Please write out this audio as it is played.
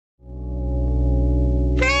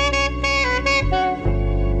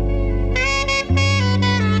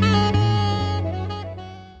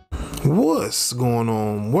What's going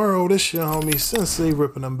on, world? It's your homie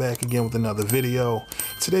SenseiRip, and I'm back again with another video.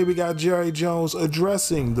 Today we got Jerry Jones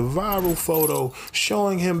addressing the viral photo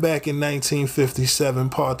showing him back in 1957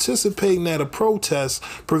 participating at a protest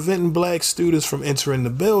preventing black students from entering the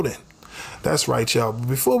building. That's right, y'all. But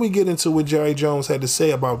before we get into what Jerry Jones had to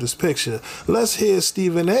say about this picture, let's hear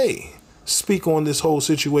Stephen A. speak on this whole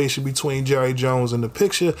situation between Jerry Jones and the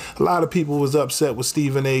picture. A lot of people was upset with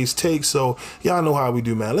Stephen A's take, so y'all know how we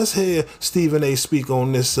do, man. Let's hear Stephen A speak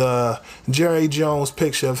on this Jerry Jones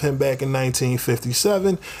picture of him back in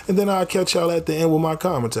 1957, and then I'll catch y'all at the end with my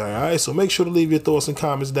commentary, all right? So make sure to leave your thoughts and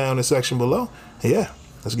comments down in the section below. And yeah,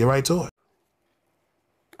 let's get right to it.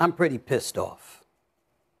 I'm pretty pissed off.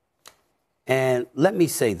 And let me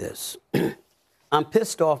say this. I'm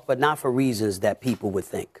pissed off, but not for reasons that people would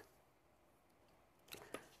think.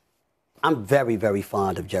 I'm very, very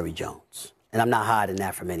fond of Jerry Jones, and I'm not hiding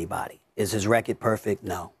that from anybody. Is his record perfect?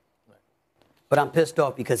 No. But I'm pissed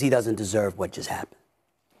off because he doesn't deserve what just happened.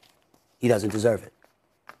 He doesn't deserve it.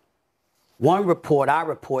 One report, our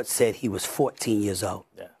report, said he was 14 years old.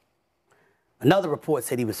 Yeah. Another report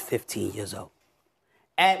said he was 15 years old.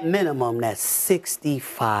 At minimum, that's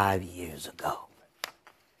 65 years ago.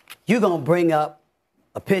 You're going to bring up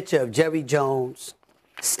a picture of Jerry Jones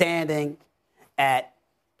standing at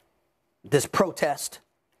this protest.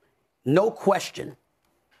 No question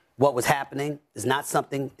what was happening is not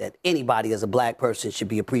something that anybody as a black person should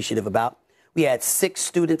be appreciative about. We had 6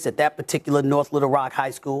 students at that particular North Little Rock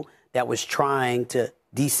High School that was trying to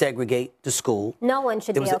desegregate the school. No one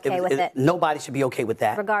should be okay with it. Nobody should be okay with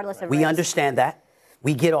that. Regardless of race. We understand that.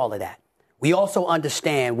 We get all of that. We also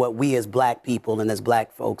understand what we as black people and as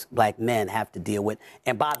black folks, black men have to deal with.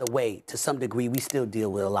 And by the way, to some degree, we still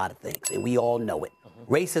deal with a lot of things, and we all know it.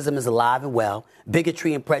 Racism is alive and well.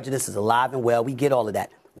 Bigotry and prejudice is alive and well. We get all of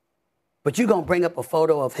that. But you're going to bring up a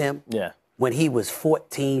photo of him when he was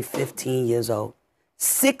 14, 15 years old,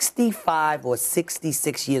 65 or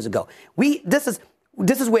 66 years ago. This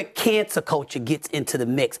is where cancer culture gets into the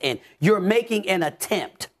mix, and you're making an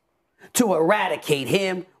attempt to eradicate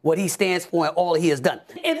him, what he stands for, and all he has done.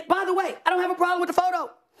 And by the way, I don't have a problem with the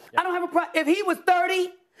photo. I don't have a problem. If he was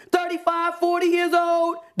 30, 35, 40 years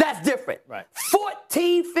old, that's different. Right.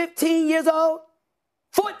 14, 15 years old.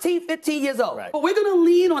 14, 15 years old. Right. But we're going to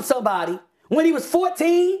lean on somebody when he was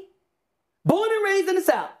 14, born and raised in the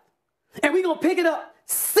South, and we're going to pick it up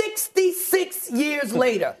 66 years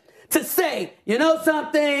later to say, you know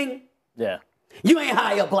something? Yeah. You ain't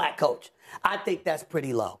hire a black coach. I think that's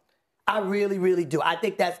pretty low. I really, really do. I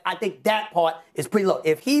think that part is pretty low.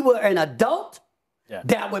 If he were an adult,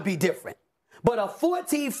 that would be different. But a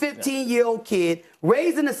 14, 15-year-old kid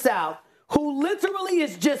raised in the South who literally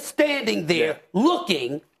is just standing there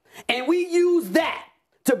looking, and we use that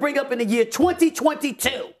to bring up in the year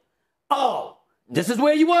 2022. Oh, this is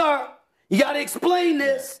where you were. You got to explain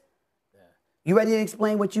this. You ready to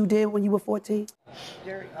explain what you did when you were 14?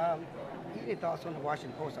 Jerry, you get thoughts on the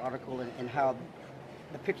Washington Post article and how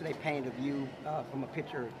the picture they painted of you from a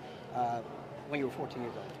picture when you were 14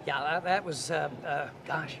 years old? Yeah, that was,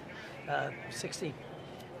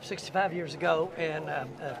 65 years ago, and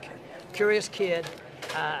a curious kid.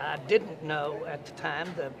 I didn't know at the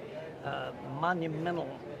time the monumental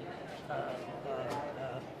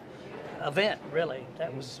event, really,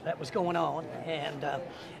 that was going on, and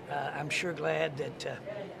I'm sure glad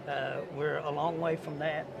that we're a long way from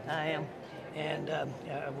that. I am, and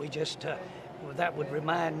we just that would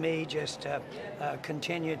remind me just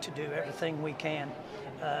continue to do everything we can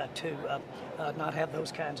to not have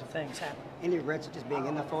those kinds of things happen. Any regrets just being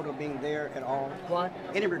in the photo, being there at all? What?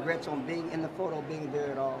 Any regrets on being in the photo, being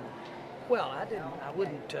there at all? Well, I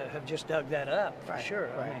wouldn't have just dug that up, for sure.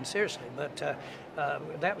 Right. I mean, seriously. But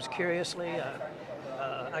that was curiously,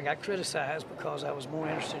 I got criticized because I was more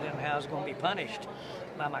interested in how I was going to be punished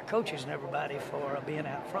by my coaches and everybody for being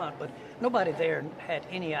out front. But nobody there had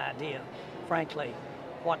any idea, frankly,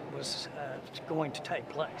 what was going to take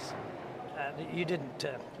place. You didn't.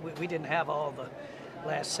 We didn't have all the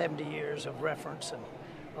last 70 years of reference and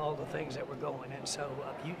all the things that were going, and so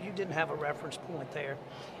you didn't have a reference point there.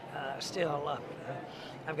 Still,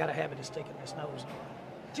 I've got a habit of sticking this nose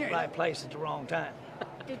in the right place at the wrong time.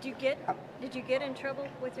 Did you get in trouble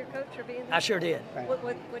with your coach for being there? I sure did. What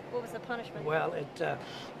was the punishment? Well,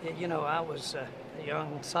 you know, I was a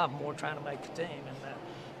young sophomore trying to make the team,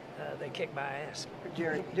 and they kicked my ass.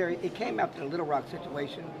 Jerry, it came after the Little Rock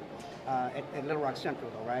situation at Little Rock Central,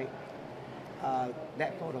 though, right?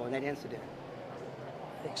 That photo and that incident.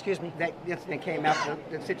 Excuse me? That incident came after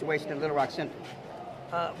the situation at Little Rock Central.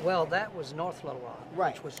 Well, that was North Little Rock,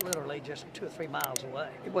 Right. which was literally just 2 or 3 miles away.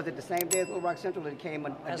 Was it the same day as Little Rock Central, or it came a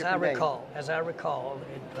As different I day? recall,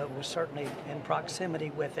 it was certainly in proximity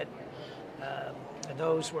with it.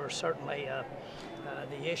 Those were certainly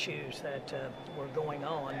the issues that were going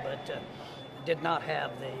on, but did not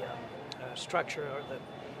have the structure or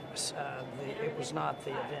it was not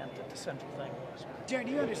the event that the central thing was. Jerry,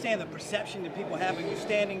 do you understand the perception that people have of you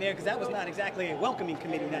standing there? Because that was not exactly a welcoming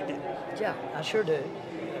committee that day. Yeah, I sure do,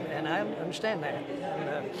 and I understand that.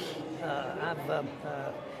 And, I've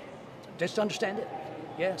just understand it.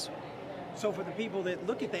 Yes. So for the people that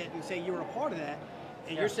look at that and say you were a part of that,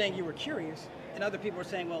 and you're saying you were curious, and other people are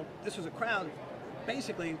saying, well, this was a crowd,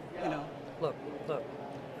 basically, you know. Look,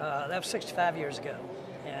 that was 65 years ago,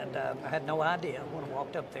 and I had no idea when I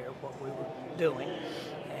walked up there what we were doing,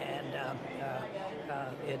 and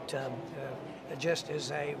it just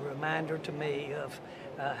is a reminder to me of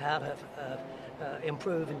how to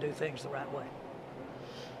improve and do things the right way.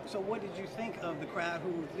 So what did you think of the crowd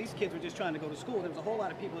who, these kids were just trying to go to school? There was a whole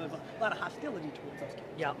lot of people, there was a lot of hostility towards those kids.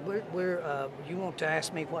 Yeah, you want to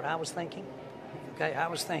ask me what I was thinking? Okay, I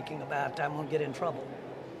was thinking about I'm going to get in trouble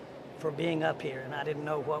for being up here, and I didn't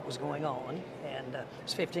know what was going on, and I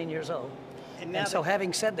was 15 years old. And so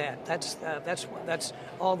having said that, that's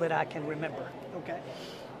all that I can remember. Okay.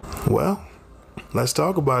 Well, let's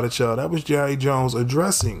talk about it, y'all. That was Jerry Jones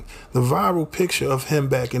addressing the viral picture of him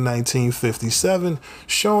back in 1957,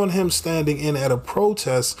 showing him standing in at a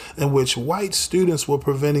protest in which white students were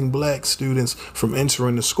preventing black students from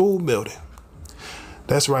entering the school building.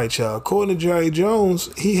 That's right, y'all. According to Jerry Jones,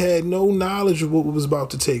 he had no knowledge of what was about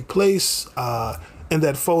to take place. In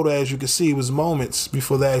that photo, as you can see, was moments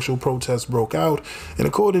before the actual protest broke out. And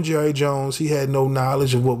according to Jerry Jones, he had no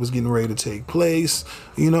knowledge of what was getting ready to take place.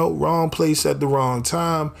 You know, wrong place at the wrong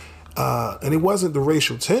time. And it wasn't the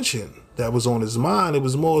racial tension that was on his mind. It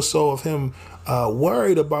was more so of him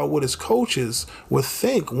worried about what his coaches would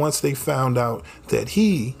think once they found out that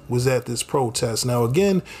he was at this protest. Now,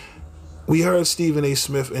 again, we heard Stephen A.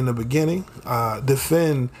 Smith in the beginning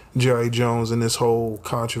defend Jerry Jones in this whole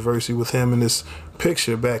controversy with him in this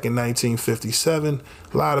picture back in 1957.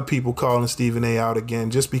 A lot of people calling Stephen A. out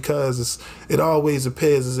again just because it always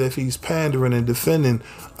appears as if he's pandering and defending,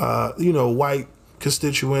 white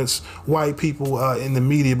constituents, white people in the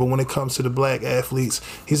media. But when it comes to the black athletes,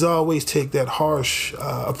 he's always take that harsh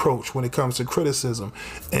approach when it comes to criticism.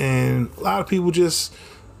 And a lot of people just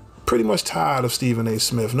pretty much tired of Stephen A.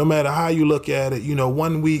 Smith. No matter how you look at it,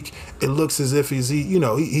 1 week it looks as if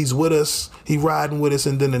he's with us, he riding with us,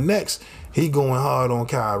 and then the next he going hard on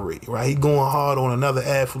Kyrie, right? He going hard on another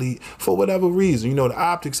athlete for whatever reason. The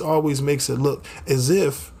optics always makes it look as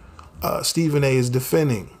if Stephen A. is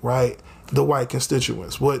defending, right, the white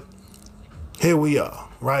constituents. But here we are,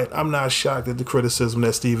 right? I'm not shocked at the criticism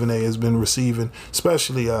that Stephen A. has been receiving,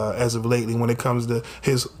 especially as of lately when it comes to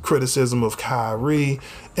his criticism of Kyrie.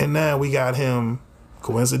 And now we got him,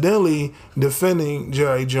 coincidentally, defending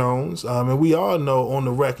Jerry Jones. And we all know on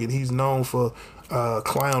the record he's known for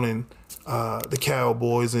clowning the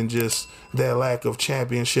Cowboys and just their lack of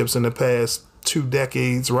championships in the past 2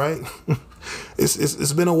 decades, right?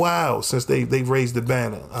 It's been a while since they've raised the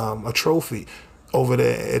banner, a trophy over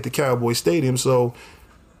there at the Cowboy Stadium. So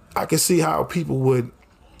I can see how people would,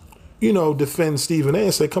 defend Stephen A.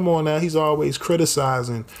 and say, come on now, he's always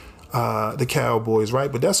criticizing the Cowboys,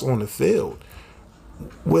 right? But that's on the field.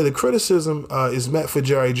 Where the criticism is met for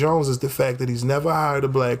Jerry Jones is the fact that he's never hired a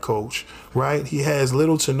black coach, right? He has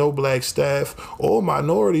little to no black staff or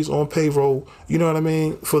minorities on payroll,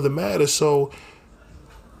 for the matter. So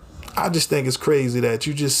I just think it's crazy that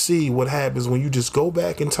you just see what happens when you just go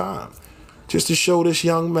back in time. Just to show this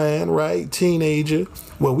young man, right, teenager,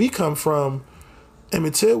 where we come from.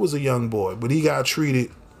 Emmett Till was a young boy, but he got treated,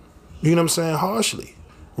 harshly,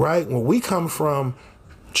 right? Where we come from,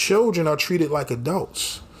 children are treated like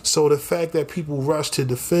adults. So the fact that people rush to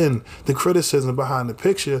defend the criticism behind the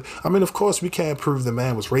picture, of course we can't prove the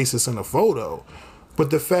man was racist in a photo, but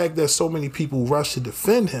the fact that so many people rush to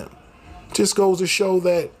defend him just goes to show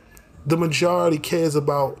that the majority cares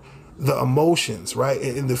about the emotions, right,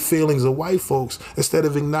 and the feelings of white folks instead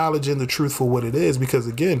of acknowledging the truth for what it is. Because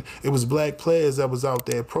again, it was black players that was out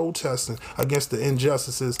there protesting against the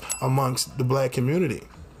injustices amongst the black community.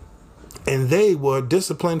 And they were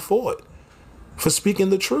disciplined for it, for speaking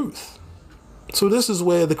the truth. So this is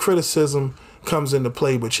where the criticism comes into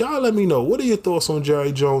play. But y'all let me know, what are your thoughts on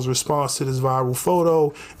Jerry Jones' response to this viral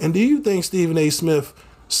photo? And do you think Stephen A. Smith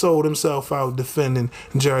sold himself out defending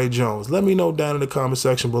Jerry Jones? Let me know down in the comment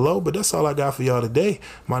section below. But that's all I got for y'all today.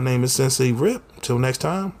 My name is SenseiRip. Till next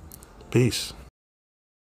time, peace.